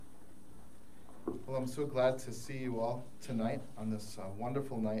Well, I'm so glad to see you all tonight on this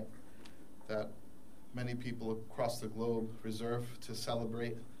wonderful night that many people across the globe reserve to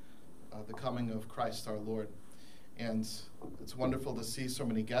celebrate the coming of Christ our Lord. And it's wonderful to see so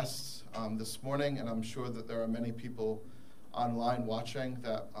many guests this morning, and I'm sure that there are many people online watching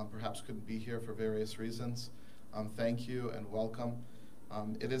that perhaps couldn't be here for various reasons. Thank you and welcome.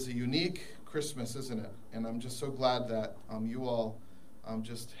 It is a unique Christmas, isn't it? And I'm just so glad that you all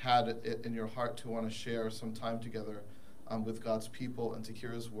just had it in your heart to want to share some time together with God's people and to hear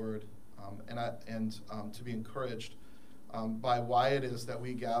His word and to be encouraged by why it is that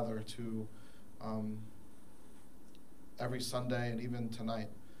we gather to every Sunday and even tonight.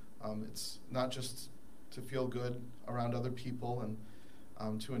 It's not just to feel good around other people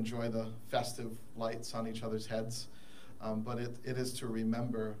and to enjoy the festive lights on each other's heads, but it is to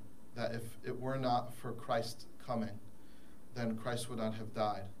remember that if it were not for Christ coming, then Christ would not have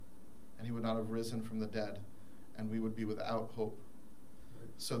died, and He would not have risen from the dead, and we would be without hope.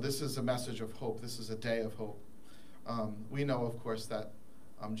 So this is a message of hope. This is a day of hope. We know, of course, that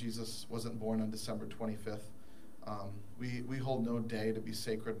Jesus wasn't born on December 25th. We hold no day to be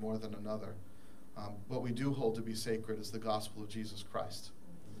sacred more than another. What we do hold to be sacred is the gospel of Jesus Christ,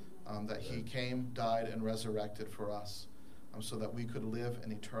 that He came, died, and resurrected for us so that we could live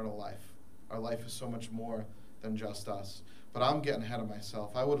an eternal life. Our life is so much more than just us. But I'm getting ahead of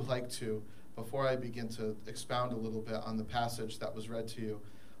myself. I would like to, before I begin to expound a little bit on the passage that was read to you,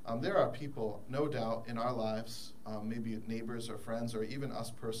 there are people, no doubt, in our lives, maybe neighbors or friends or even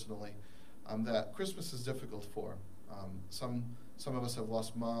us personally, that Christmas is difficult for. Some of us have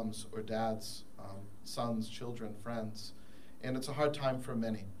lost moms or dads, sons, children, friends, and it's a hard time for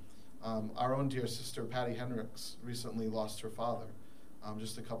many. Our own dear sister, Patty Hendricks, recently lost her father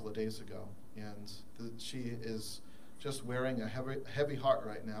just a couple of days ago, and she is just wearing a heavy heart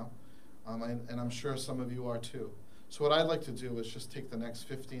right now, and I'm sure some of you are too. So what I'd like to do is just take the next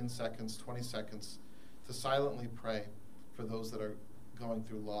 15 seconds, 20 seconds to silently pray for those that are going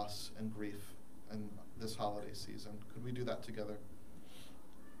through loss and grief in this holiday season. Could we do that together?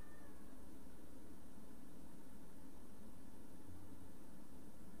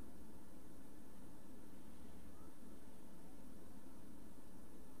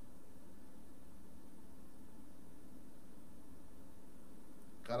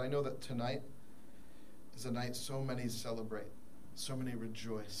 God, I know that tonight is a night so many celebrate, so many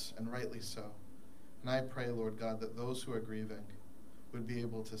rejoice, and rightly so. And I pray, Lord God, that those who are grieving would be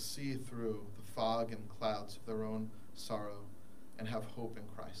able to see through the fog and clouds of their own sorrow and have hope in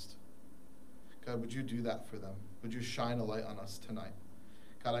Christ. God, would you do that for them? Would you shine a light on us tonight?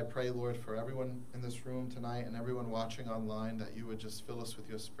 God, I pray, Lord, for everyone in this room tonight and everyone watching online, that you would just fill us with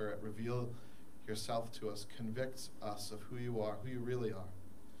your Spirit, reveal yourself to us, convict us of who you are, who you really are.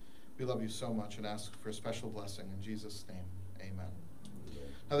 We love you so much and ask for a special blessing. In Jesus' name, amen.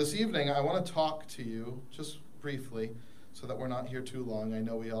 Now this evening, I want to talk to you just briefly so that we're not here too long. I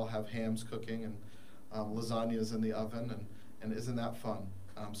know we all have hams cooking and lasagnas in the oven, and isn't that fun?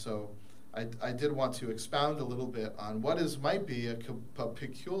 So I did want to expound a little bit on what might be a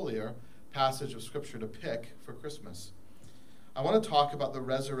peculiar passage of Scripture to pick for Christmas. I want to talk about the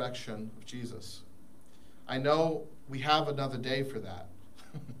resurrection of Jesus. I know we have another day for that.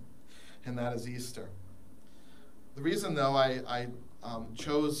 And that is Easter. The reason, though, I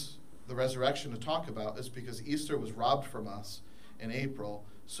chose the resurrection to talk about is because Easter was robbed from us in April,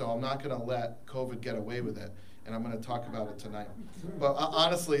 so I'm not going to let COVID get away with it, and I'm going to talk about it tonight. But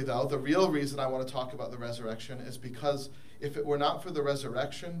honestly, though, the real reason I want to talk about the resurrection is because if it were not for the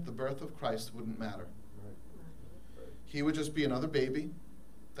resurrection, the birth of Christ wouldn't matter. He would just be another baby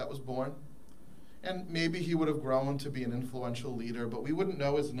that was born. And maybe he would have grown to be an influential leader, but we wouldn't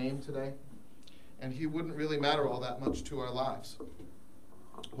know his name today, and he wouldn't really matter all that much to our lives.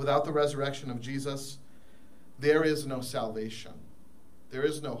 Without the resurrection of Jesus, there is no salvation. There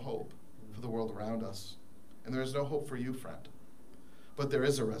is no hope for the world around us, and there is no hope for you, friend. But there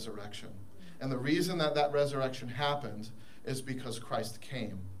is a resurrection, and the reason that resurrection happened is because Christ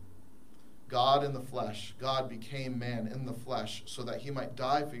came. God in the flesh, God became man in the flesh so that he might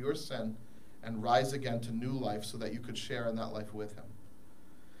die for your sin and rise again to new life so that you could share in that life with him.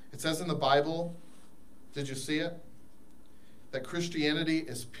 It says in the Bible, did you see it? That Christianity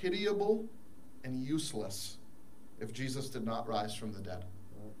is pitiable and useless if Jesus did not rise from the dead.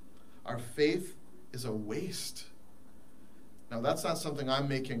 Our faith is a waste. Now, that's not something I'm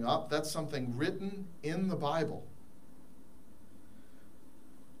making up. That's something written in the Bible.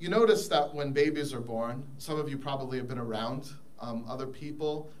 You notice that when babies are born, some of you probably have been around other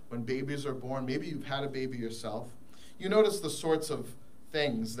people when babies are born. Maybe you've had a baby yourself. You notice the sorts of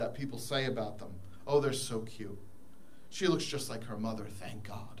things that people say about them. Oh, they're so cute. She looks just like her mother, thank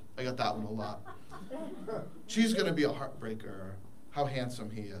God. I got that one a lot. She's going to be a heartbreaker. How handsome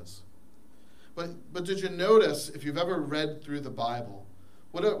he is. But did you notice, if you've ever read through the Bible,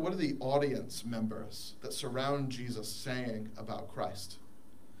 what are the audience members that surround Jesus saying about Christ?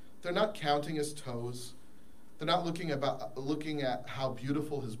 They're not counting his toes. They're not looking at how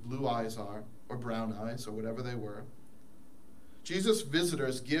beautiful his blue eyes are, or brown eyes, or whatever they were. Jesus'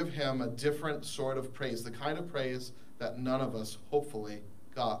 visitors give him a different sort of praise, the kind of praise that none of us, hopefully,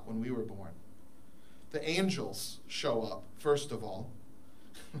 got when we were born. The angels show up, first of all.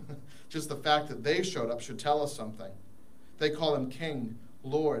 Just the fact that they showed up should tell us something. They call him King,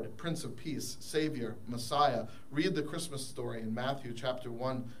 Lord, Prince of Peace, Savior, Messiah. Read the Christmas story in Matthew chapter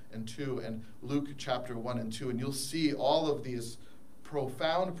 1 and 2 and Luke chapter 1 and 2, and you'll see all of these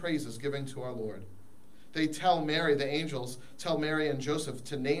profound praises given to our Lord. They tell Mary, the angels tell Mary and Joseph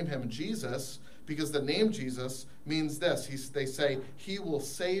to name him Jesus, because the name Jesus means this. They say, he will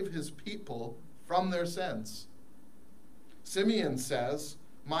save his people from their sins. Simeon says,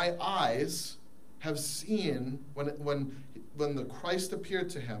 my eyes have seen, when the Christ appeared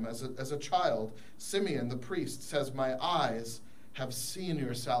to him as a child, Simeon, the priest, says, my eyes have seen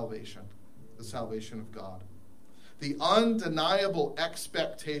your salvation, the salvation of God. The undeniable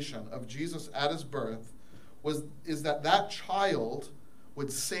expectation of Jesus at his birth is that child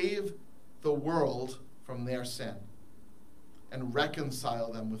would save the world from their sin and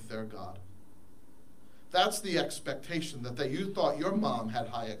reconcile them with their God. That's the expectation, that you thought your mom had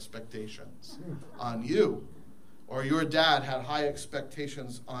high expectations on you, or your dad had high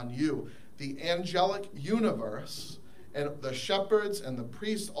expectations on you. The angelic universe and the shepherds and the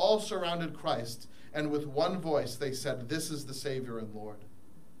priests all surrounded Christ, and with one voice they said, this is the Savior and Lord.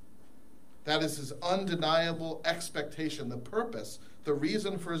 That is his undeniable expectation, the purpose, the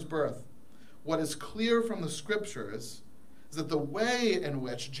reason for his birth. What is clear from the scriptures is that the way in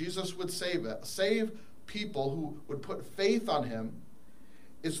which Jesus would save people who would put faith on him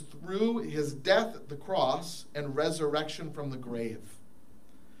is through his death at the cross and resurrection from the grave.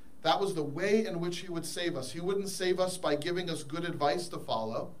 That was the way in which he would save us. He wouldn't save us by giving us good advice to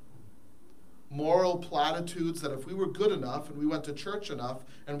follow, moral platitudes that if we were good enough and we went to church enough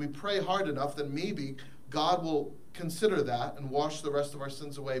and we pray hard enough, then maybe God will consider that and wash the rest of our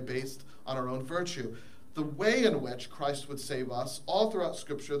sins away based on our own virtue. The way in which Christ would save us, all throughout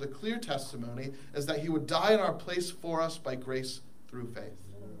Scripture, the clear testimony is that he would die in our place for us by grace through faith,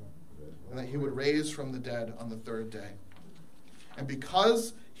 and that he would raise from the dead on the third day. And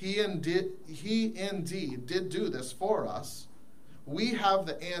because he indeed did do this for us, we have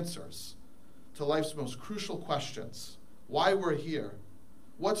the answers to life's most crucial questions. Why we're here.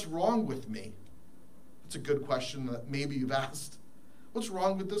 What's wrong with me? It's a good question that maybe you've asked. What's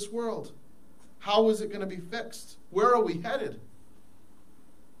wrong with this world? How is it going to be fixed? Where are we headed?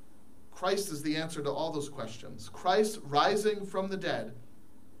 Christ is the answer to all those questions. Christ rising from the dead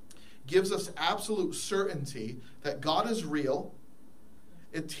gives us absolute certainty that God is real.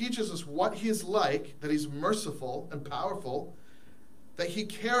 It teaches us what he is like, that he's merciful and powerful, that he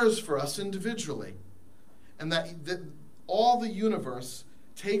cares for us individually, and that all the universe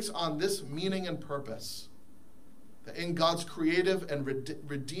takes on this meaning and purpose. That in God's creative and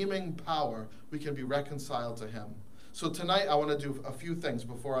redeeming power, we can be reconciled to him. So tonight I want to do a few things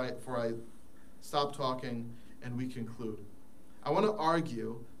before I stop talking and we conclude. I want to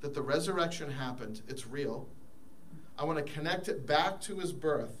argue that the resurrection happened. It's real. I want to connect it back to his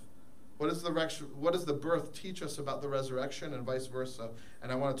birth. What does the birth teach us about the resurrection and vice versa?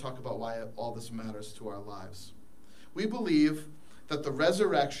 And I want to talk about why all this matters to our lives. We believe that the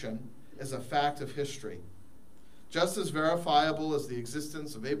resurrection is a fact of history, just as verifiable as the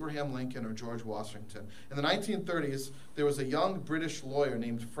existence of Abraham Lincoln or George Washington. In the 1930s, there was a young British lawyer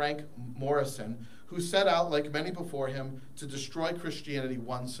named Frank Morrison who set out, like many before him, to destroy Christianity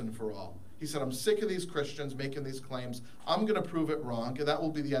once and for all. He said, I'm sick of these Christians making these claims. I'm going to prove it wrong, and that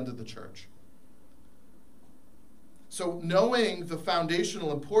will be the end of the church. So knowing the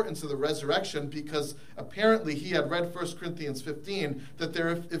foundational importance of the resurrection, because apparently he had read 1 Corinthians 15, that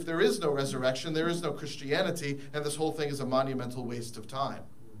if there is no resurrection, there is no Christianity, and this whole thing is a monumental waste of time.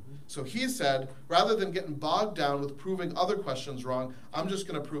 So he said, rather than getting bogged down with proving other questions wrong, I'm just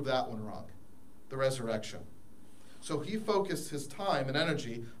going to prove that one wrong, the resurrection. So he focused his time and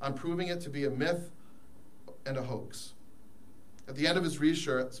energy on proving it to be a myth and a hoax. At the end of his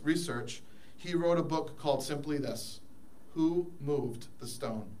research, he wrote a book called simply this, Who Moved the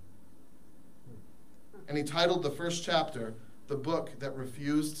Stone? And he titled the first chapter, The Book That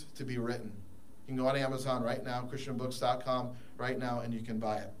Refused to Be Written. You can go on Amazon right now, christianbooks.com right now, and you can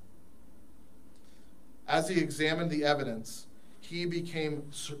buy it. As he examined the evidence, he became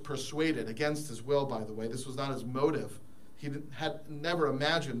persuaded, against his will, by the way. This was not his motive. He had never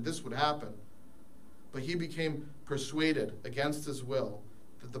imagined this would happen. But he became persuaded, against his will,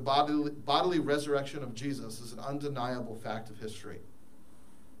 that the bodily resurrection of Jesus is an undeniable fact of history.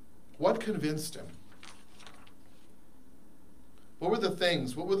 What convinced him? What were the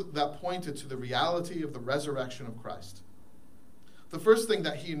things that pointed to the reality of the resurrection of Christ? The first thing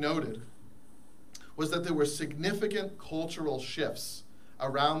that he noted was that there were significant cultural shifts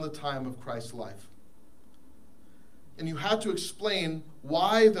around the time of Christ's life. And you had to explain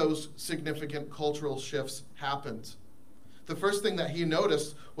why those significant cultural shifts happened. The first thing that he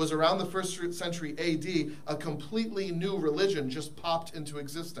noticed was around the 1st century AD, a completely new religion just popped into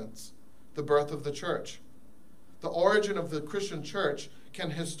existence, the birth of the church. The origin of the Christian church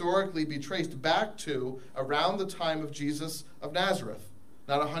can historically be traced back to around the time of Jesus of Nazareth,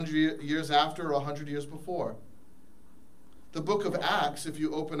 not 100 years after or 100 years before. The book of Acts, if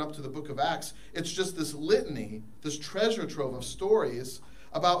you open up to the book of Acts, it's just this litany, this treasure trove of stories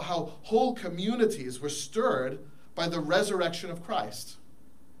about how whole communities were stirred by the resurrection of Christ.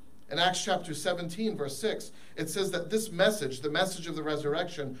 In Acts chapter 17, verse 6, it says that this message, the message of the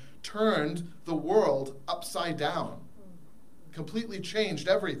resurrection, turned the world upside down, completely changed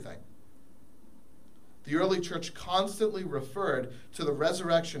everything. The early church constantly referred to the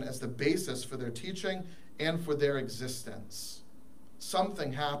resurrection as the basis for their teaching and for their existence.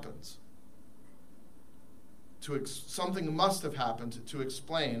 Something happens. Something must have happened to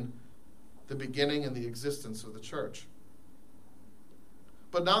explain the beginning and the existence of the church.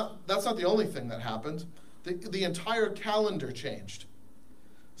 But that's not the only thing that happened. The entire calendar changed.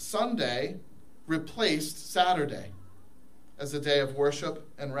 Sunday replaced Saturday as a day of worship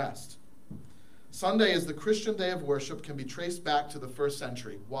and rest. Sunday as the Christian day of worship can be traced back to the 1st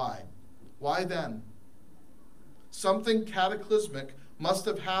century. Why? Why then? Something cataclysmic must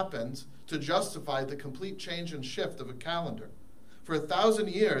have happened to justify the complete change and shift of a calendar. For 1,000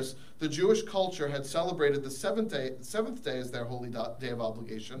 years, the Jewish culture had celebrated the seventh day as their holy day of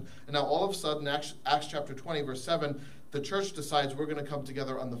obligation. And now all of a sudden, Acts chapter 20, verse 7, the church decides we're going to come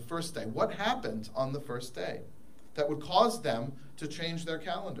together on the first day. What happened on the first day that would cause them to change their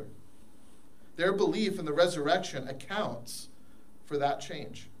calendar? Their belief in the resurrection accounts for that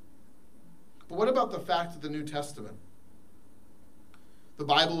change. But what about the fact of the New Testament? The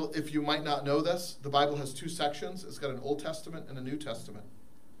Bible, if you might not know this, the Bible has 2 sections. It's got an Old Testament and a New Testament.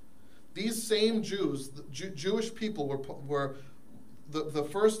 These same Jews, Jewish people, were the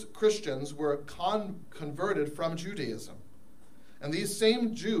first Christians were converted from Judaism. And these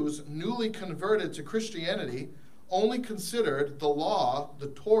same Jews, newly converted to Christianity, only considered the law, the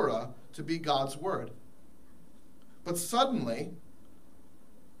Torah, to be God's word. But suddenly,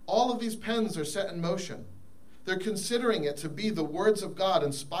 all of these pens are set in motion. They're considering it to be the words of God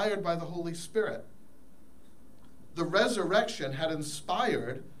inspired by the Holy Spirit. The resurrection had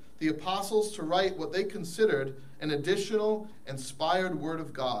inspired the apostles to write what they considered an additional inspired word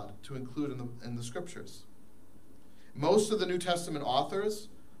of God to include in the scriptures. Most of the New Testament authors,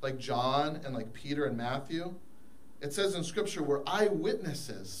 like John and like Peter and Matthew, it says in scripture, were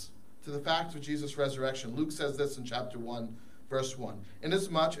eyewitnesses to the fact of Jesus' resurrection. Luke says this in chapter 1, verse 1.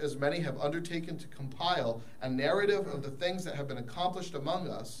 Inasmuch as many have undertaken to compile a narrative of the things that have been accomplished among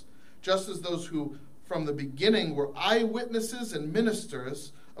us, just as those who from the beginning were eyewitnesses and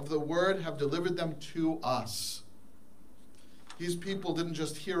ministers of the word have delivered them to us. These people didn't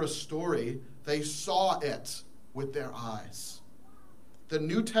just hear a story, they saw it with their eyes. The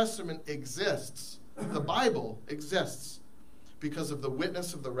New Testament exists, the Bible exists, because of the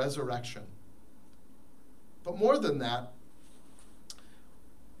witness of the resurrection. But more than that,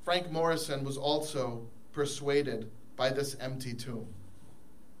 Frank Morrison was also persuaded by this empty tomb.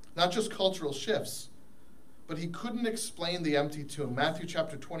 Not just cultural shifts, but he couldn't explain the empty tomb. Matthew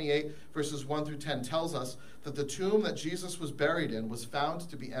chapter 28, verses 1 through 10 tells us that the tomb that Jesus was buried in was found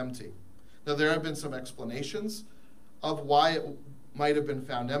to be empty. Now, there have been some explanations of why it might have been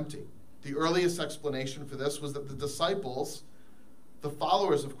found empty. The earliest explanation for this was that the disciples, the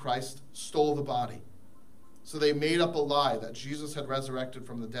followers of Christ, stole the body. So they made up a lie that Jesus had resurrected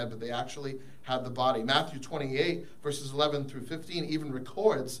from the dead, but they actually had the body. Matthew 28, verses 11 through 15, even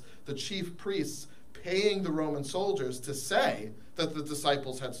records the chief priests paying the Roman soldiers to say that the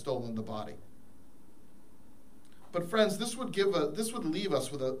disciples had stolen the body. But friends, this would leave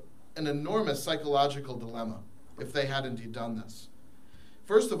us with an enormous psychological dilemma if they had indeed done this.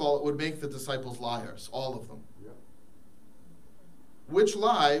 First of all, it would make the disciples liars, all of them. Which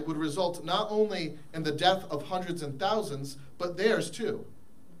lie would result not only in the death of hundreds and thousands, but theirs too.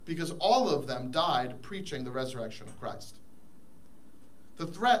 because all of them died preaching the resurrection of Christ. The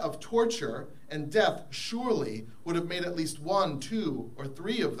threat of torture and death surely would have made at least 1, 2, or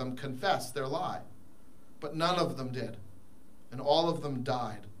 3 of them confess their lie. But none of them did. And all of them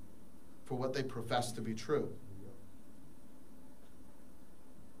died for what they professed to be true.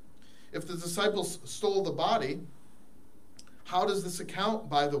 If the disciples stole the body, how does this account,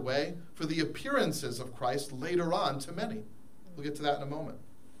 by the way, for the appearances of Christ later on to many? We'll get to that in a moment.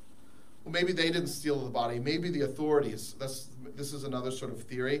 Well, maybe they didn't steal the body. Maybe the authorities. This is another sort of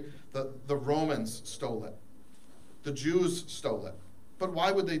theory. The Romans stole it. The Jews stole it. But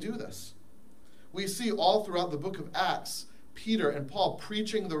why would they do this? We see all throughout the book of Acts, Peter and Paul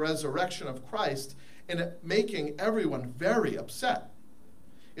preaching the resurrection of Christ and making everyone very upset.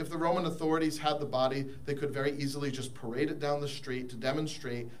 If the Roman authorities had the body, they could very easily just parade it down the street to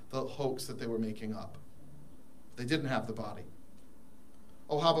demonstrate the hoax that they were making up. They didn't have the body.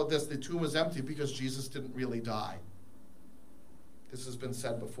 Oh, how about this? The tomb was empty because Jesus didn't really die. This has been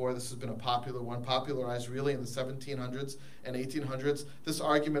said before. This has been a popular one, popularized really in the 1700s and 1800s. This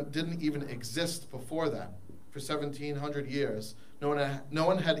argument didn't even exist before then. For 1700 years, no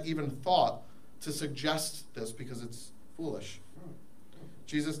one had even thought to suggest this because it's foolish.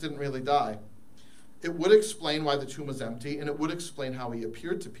 Jesus didn't really die. It would explain why the tomb was empty, and it would explain how he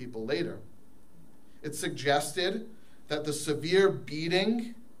appeared to people later. It suggested that the severe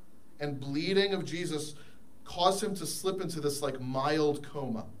beating and bleeding of Jesus caused him to slip into this mild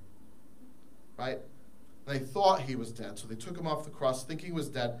coma, right? They thought he was dead, so they took him off the cross thinking he was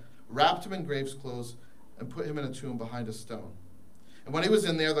dead, wrapped him in grave's clothes, and put him in a tomb behind a stone. And when he was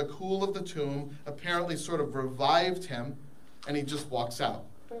in there, the cool of the tomb apparently sort of revived him, and he just walks out.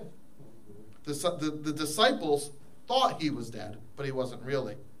 The disciples thought he was dead, but he wasn't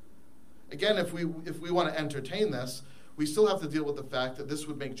really. Again, if we want to entertain this, we still have to deal with the fact that this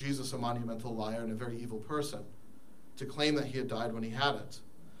would make Jesus a monumental liar and a very evil person, to claim that he had died when he hadn't.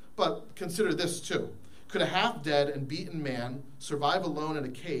 But consider this too. Could a half-dead and beaten man survive alone in a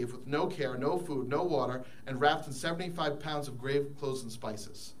cave with no care, no food, no water, and wrapped in 75 pounds of grave clothes and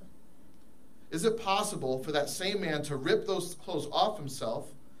spices? Is it possible for that same man to rip those clothes off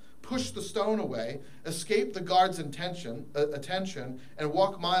himself, push the stone away, escape the guards' attention, and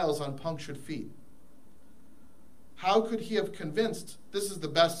walk miles on punctured feet? How could he have convinced, this is the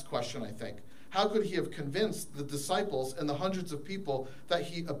best question, I think, how could he have convinced the disciples and the hundreds of people that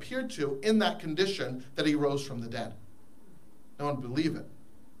he appeared to in that condition that he rose from the dead? No one would believe it.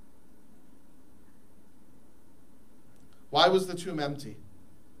 Why was the tomb empty?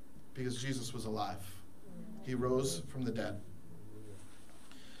 Because Jesus was alive. He rose from the dead.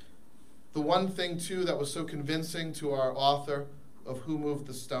 The one thing, too, that was so convincing to our author of Who Moved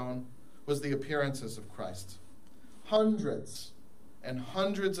the Stone was the appearances of Christ. Hundreds and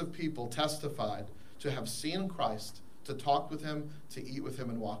hundreds of people testified to have seen Christ, to talk with him, to eat with him,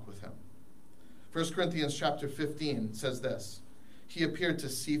 and walk with him. 1 Corinthians chapter 15 says this: He appeared to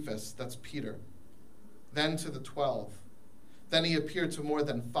Cephas, that's Peter, then to the 12. Then he appeared to more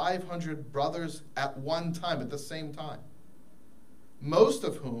than 500 brothers at one time, at the same time, most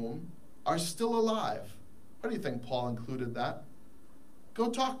of whom are still alive. Why do you think Paul included that? Go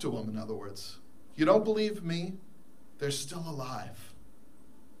talk to them, in other words. You don't believe me? They're still alive.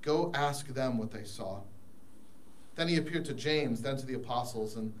 Go ask them what they saw. Then he appeared to James, then to the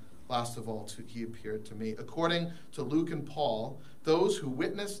apostles, and last of all, he appeared to me. According to Luke and Paul, those who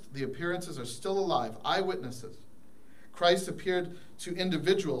witnessed the appearances are still alive, eyewitnesses. Christ appeared to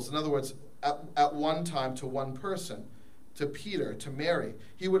individuals, in other words, at one time to one person, to Peter, to Mary.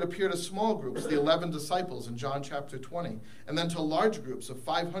 He would appear to small groups, the 11 disciples in John chapter 20, and then to large groups of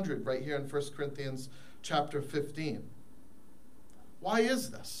 500 right here in 1 Corinthians chapter 15. Why is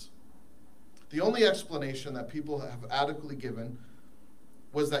this? The only explanation that people have adequately given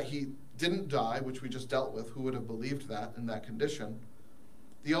was that he didn't die, which we just dealt with. Who would have believed that in that condition?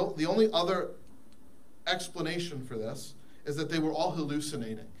 The only other explanation for this is that they were all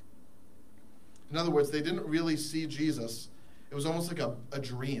hallucinating. In other words, they didn't really see Jesus. It was almost like a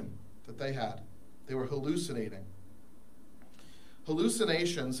dream that they had. They were hallucinating.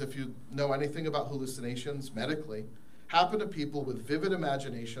 Hallucinations, if you know anything about hallucinations medically, happen to people with vivid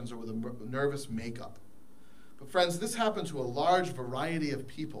imaginations or with a nervous makeup. But friends, this happened to a large variety of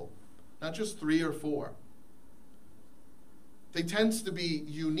people, not just 3 or 4. They tend to be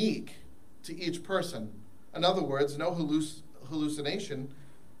unique to each person. In other words, no hallucination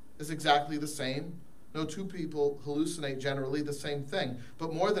is exactly the same. No two people hallucinate generally the same thing.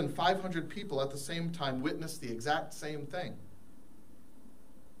 But more than 500 people at the same time witnessed the exact same thing.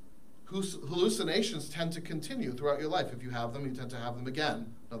 hallucinations tend to continue throughout your life. If you have them, you tend to have them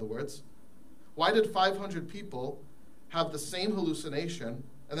again, in other words. Why did 500 people have the same hallucination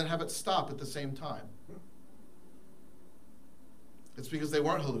and then have it stop at the same time? It's because they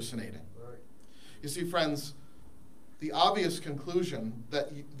weren't hallucinating. Right. You see, friends, the obvious conclusion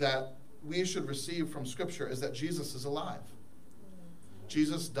that we should receive from Scripture is that Jesus is alive.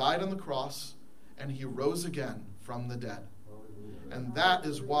 Jesus died on the cross, and he rose again from the dead. And that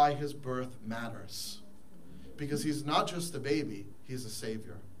is why his birth matters. Because he's not just a baby, he's a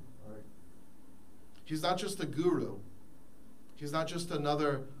Savior. Right. He's not just a guru. He's not just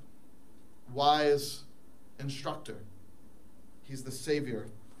another wise instructor. He's the Savior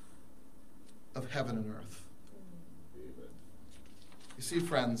of heaven and earth. Amen. You see,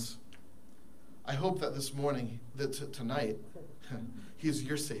 friends, I hope that this morning, tonight, he's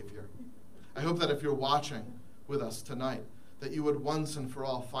your Savior. I hope that if you're watching with us tonight, that you would once and for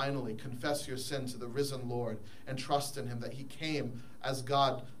all finally confess your sin to the risen Lord and trust in him, that he came as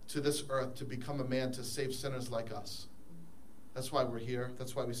God to this earth to become a man to save sinners like us. That's why we're here.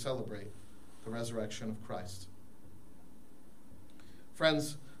 That's why we celebrate the resurrection of Christ.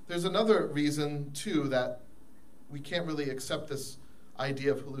 Friends, there's another reason, too, that we can't really accept this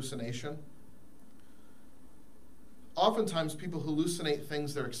idea of hallucination. Oftentimes, people hallucinate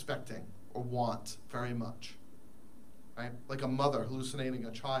things they're expecting or want very much. Right? Like a mother hallucinating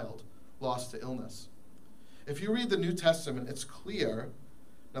a child lost to illness. If you read the New Testament, it's clear.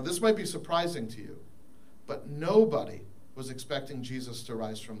 Now, this might be surprising to you, but nobody was expecting Jesus to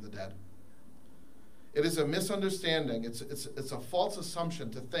rise from the dead. It is a misunderstanding. It's a false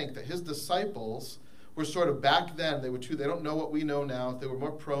assumption to think that his disciples were sort of back then. They don't know what we know now. They were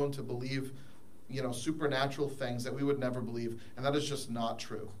more prone to believe, supernatural things that we would never believe, and that is just not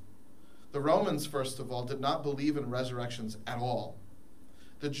true. The Romans, first of all, did not believe in resurrections at all.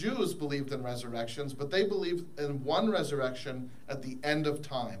 The Jews believed in resurrections, but they believed in one resurrection at the end of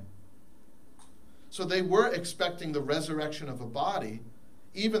time. So they were expecting the resurrection of a body,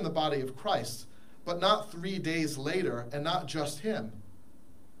 even the body of Christ, but not 3 days later, and not just him.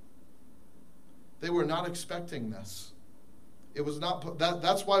 They were not expecting this. It was not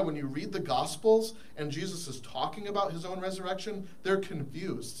that's why when you read the Gospels and Jesus is talking about his own resurrection, they're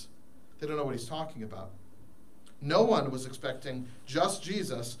confused. They don't know what he's talking about. No one was expecting just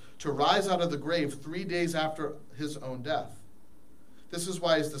Jesus to rise out of the grave 3 days after his own death. This is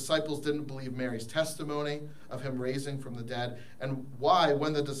why his disciples didn't believe Mary's testimony of him raising from the dead, and why,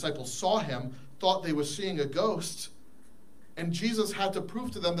 when the disciples saw him, thought they were seeing a ghost, and Jesus had to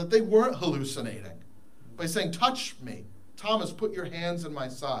prove to them that they weren't hallucinating by saying, "Touch me. Thomas, put your hands in my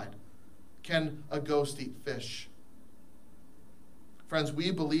side. Can a ghost eat fish?" Friends,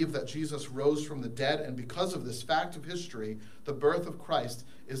 we believe that Jesus rose from the dead, and because of this fact of history, the birth of Christ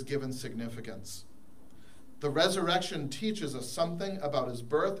is given significance. The resurrection teaches us something about his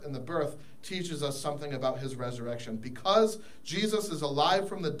birth, and the birth teaches us something about his resurrection. Because Jesus is alive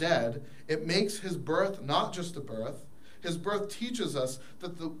from the dead, it makes his birth not just a birth. His birth teaches us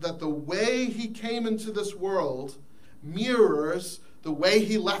that the way he came into this world mirrors the way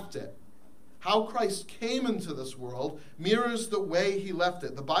he left it. How Christ came into this world mirrors the way he left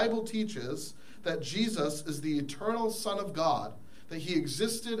it. The Bible teaches that Jesus is the eternal Son of God, that he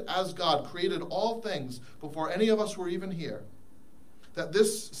existed as God, created all things before any of us were even here. That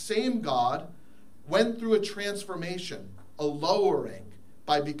this same God went through a transformation, a lowering,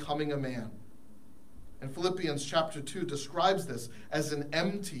 by becoming a man. And Philippians chapter 2 describes this as an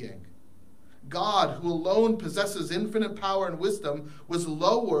emptying. God, who alone possesses infinite power and wisdom, was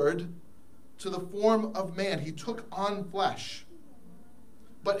lowered to the form of man. He took on flesh.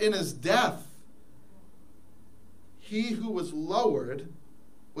 But in his death, he who was lowered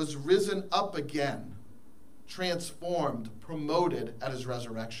was risen up again, transformed, promoted at his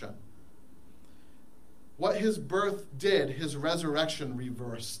resurrection. What his birth did, his resurrection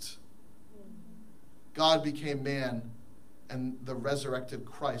reversed. God became man, and the resurrected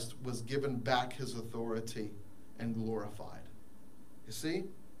Christ was given back his authority and glorified. You see?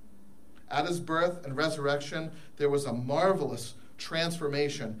 At his birth and resurrection, there was a marvelous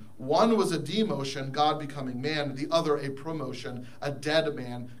transformation. One was a demotion, God becoming man, the other a promotion, a dead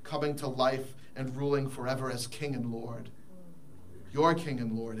man coming to life and ruling forever as King and Lord. Your King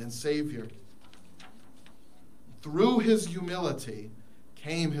and Lord and Savior. Through his humility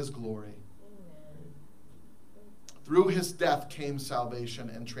came his glory. Through his death came salvation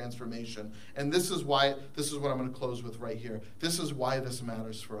and transformation. And this is what I'm going to close with right here. This is why this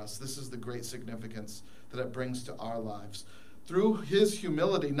matters for us. This is the great significance that it brings to our lives. Through his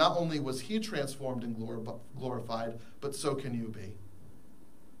humility, not only was he transformed and glorified, but so can you be.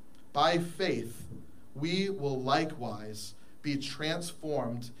 by faith, we will likewise be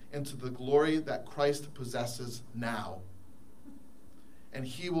transformed into the glory that Christ possesses now. And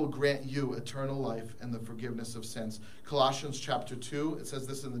he will grant you eternal life and the forgiveness of sins. Colossians chapter 2, it says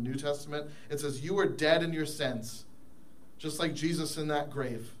this in the New Testament. It says, you are dead in your sins, just like Jesus in that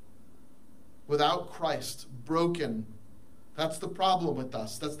grave. Without Christ, broken. That's the problem with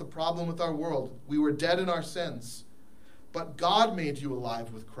us. That's the problem with our world. We were dead in our sins. But God made you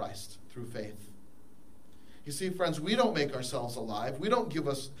alive with Christ through faith. You see, friends, we don't make ourselves alive. We're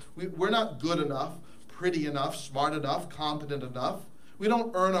not good enough, pretty enough, smart enough, competent enough. We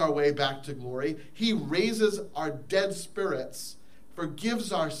don't earn our way back to glory. He raises our dead spirits,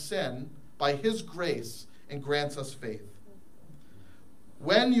 forgives our sin by his grace, and grants us faith.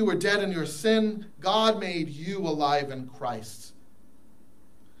 When you were dead in your sin, God made you alive in Christ.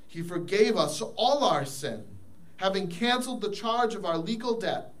 He forgave us all our sin, having canceled the charge of our legal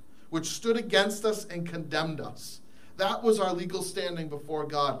debt, which stood against us and condemned us. That was our legal standing before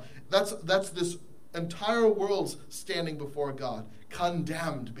God. That's this entire world's standing before God,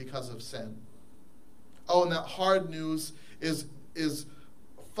 condemned because of sin. Oh, and that hard news is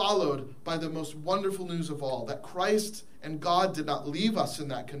followed by the most wonderful news of all, that Christ and God did not leave us in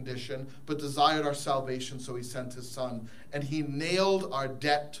that condition, but desired our salvation, so he sent his Son. And he nailed our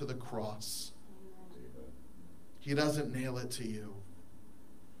debt to the cross. He doesn't nail it to you.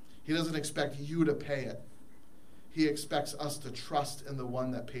 He doesn't expect you to pay it. He expects us to trust in the one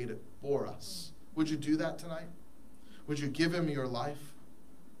that paid it for us. Would you do that tonight? Would you give him your life?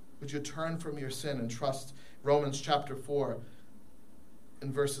 Would you turn from your sin and trust Romans chapter 4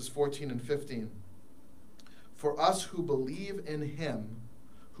 in verses 14 and 15? For us who believe in him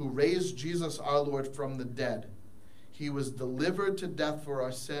who raised Jesus our Lord from the dead, he was delivered to death for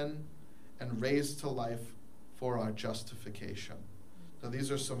our sin and raised to life for our justification. Now,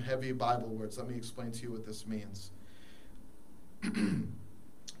 these are some heavy Bible words. Let me explain to you what this means.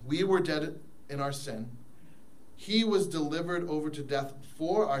 We were dead in our sin. He was delivered over to death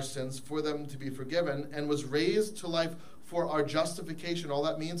for our sins, for them to be forgiven, and was raised to life for our justification. All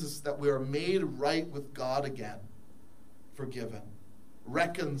that means is that we are made right with God again, forgiven,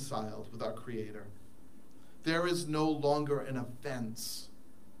 reconciled with our Creator. There is no longer an offense.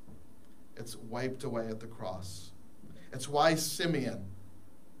 It's wiped away at the cross. It's why Simeon,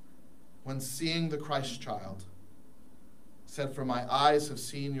 when seeing the Christ child, said, for my eyes have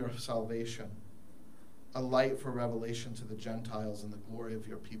seen your salvation, a light for revelation to the Gentiles and the glory of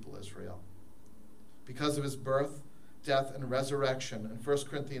your people Israel. Because of his birth, death, and resurrection, in 1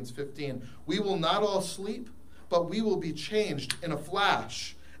 Corinthians 15, we will not all sleep, but we will be changed in a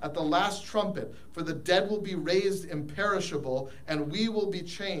flash at the last trumpet. For the dead will be raised imperishable, and we will be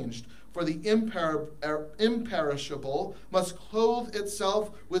changed. For the imperishable must clothe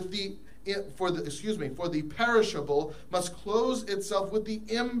itself with the perishable must clothe itself with the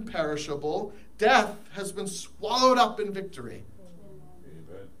imperishable. Death has been swallowed up in victory.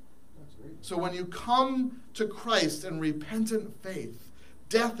 Amen. So when you come to Christ in repentant faith,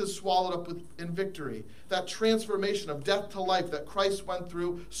 death is swallowed up in victory. That transformation of death to life that Christ went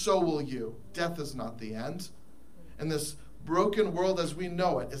through, so will you. Death is not the end. And this broken world as we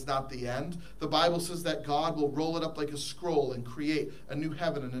know it is not the end. The Bible says that God will roll it up like a scroll and create a new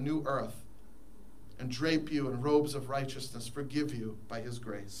heaven and a new earth and drape you in robes of righteousness, forgive you by his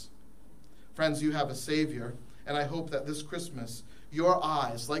grace. Friends, you have a Savior, and I hope that this Christmas your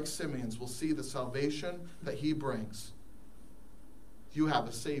eyes, like Simeon's, will see the salvation that he brings. You have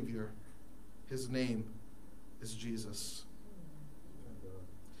a Savior. His name is Jesus.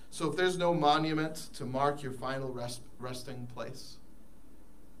 So if there's no monument to mark your final resting place,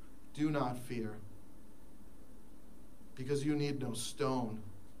 do not fear, because you need no stone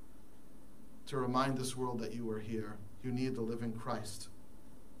to remind this world that you are here. You need the living Christ.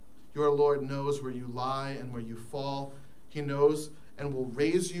 Your Lord knows where you lie and where you fall. He knows and will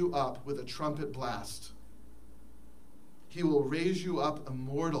raise you up with a trumpet blast. He will raise you up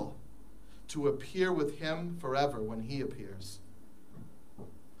immortal to appear with him forever when he appears.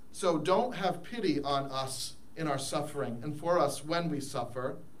 So don't have pity on us in our suffering and for us when we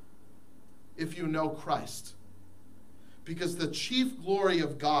suffer if you know Christ. Because the chief glory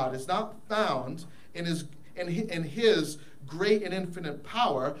of God is not found in his great and infinite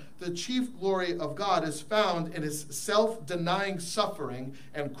power. The chief glory of God is found in his self-denying suffering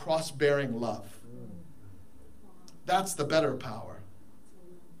and cross-bearing love. That's the better power.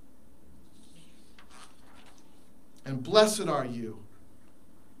 And blessed are you,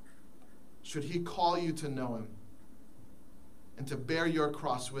 should he call you to know him and to bear your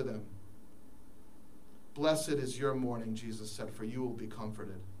cross with him. Blessed is your mourning, Jesus said, for you will be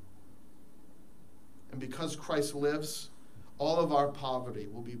comforted. And because Christ lives, all of our poverty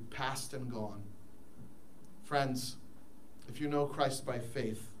will be past and gone. Friends, if you know Christ by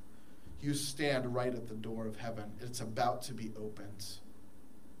faith, you stand right at the door of heaven. It's about to be opened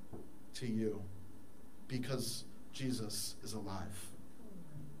to you because Jesus is alive.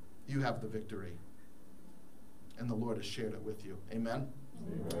 You have the victory, and the Lord has shared it with you. Amen?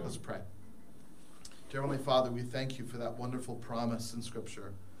 Amen. Let's pray. Dear Heavenly Father, we thank you for that wonderful promise in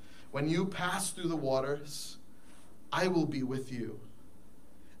Scripture. When you pass through the waters, I will be with you.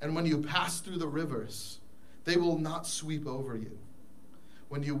 And when you pass through the rivers, they will not sweep over you.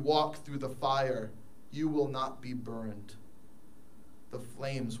 When you walk through the fire, you will not be burned. The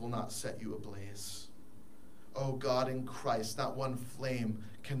flames will not set you ablaze. Oh God, in Christ, not one flame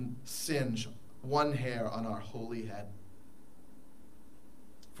can singe one hair on our holy head.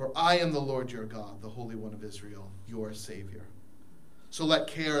 For I am the Lord your God, the Holy One of Israel, your Savior. So let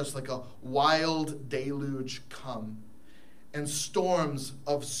cares like a wild deluge come, and storms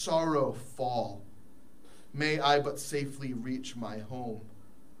of sorrow fall. May I but safely reach my home,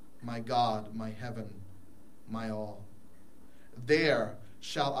 my God, my heaven, my all. There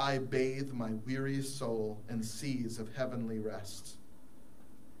shall I bathe my weary soul in seas of heavenly rest,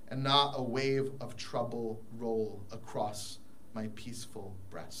 and not a wave of trouble roll across my peaceful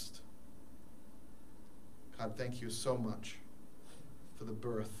breast. God, thank you so much for the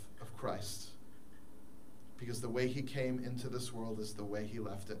birth of Christ, because the way he came into this world is the way he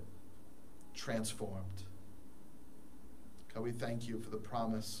left it, transformed. God, we thank you for the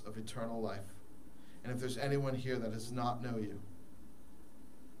promise of eternal life. And if there's anyone here that does not know you,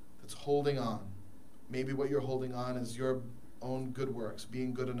 that's holding on, maybe what you're holding on is your own good works,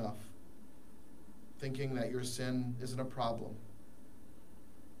 being good enough, thinking that your sin isn't a problem.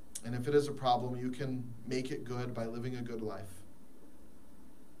 And if it is a problem, you can make it good by living a good life.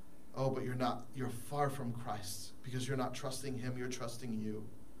 Oh, but you're far from Christ because you're not trusting him, you're trusting you.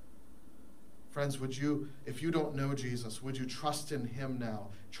 Friends, would you, if you don't know Jesus, would you trust in him now?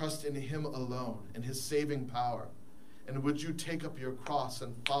 Trust in him alone, in his saving power. And would you take up your cross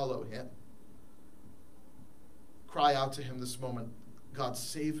and follow him? Cry out to him this moment, God,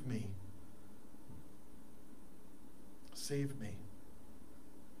 save me. Save me.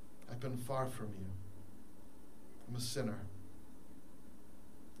 I've been far from you. I'm a sinner.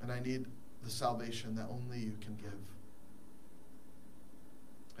 And I need the salvation that only you can give.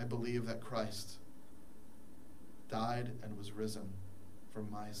 I believe that Christ died and was risen for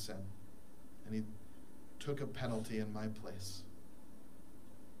my sin. And he took a penalty in my place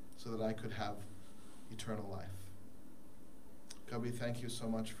so that I could have eternal life. God, we thank you so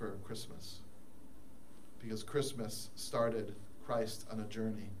much for Christmas, because Christmas started Christ on a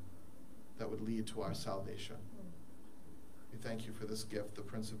journey that would lead to our salvation. We thank you for this gift. The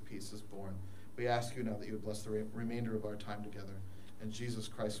Prince of Peace is born. We ask you now that you would bless the remainder of our time together. In Jesus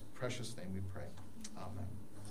Christ's precious name we pray.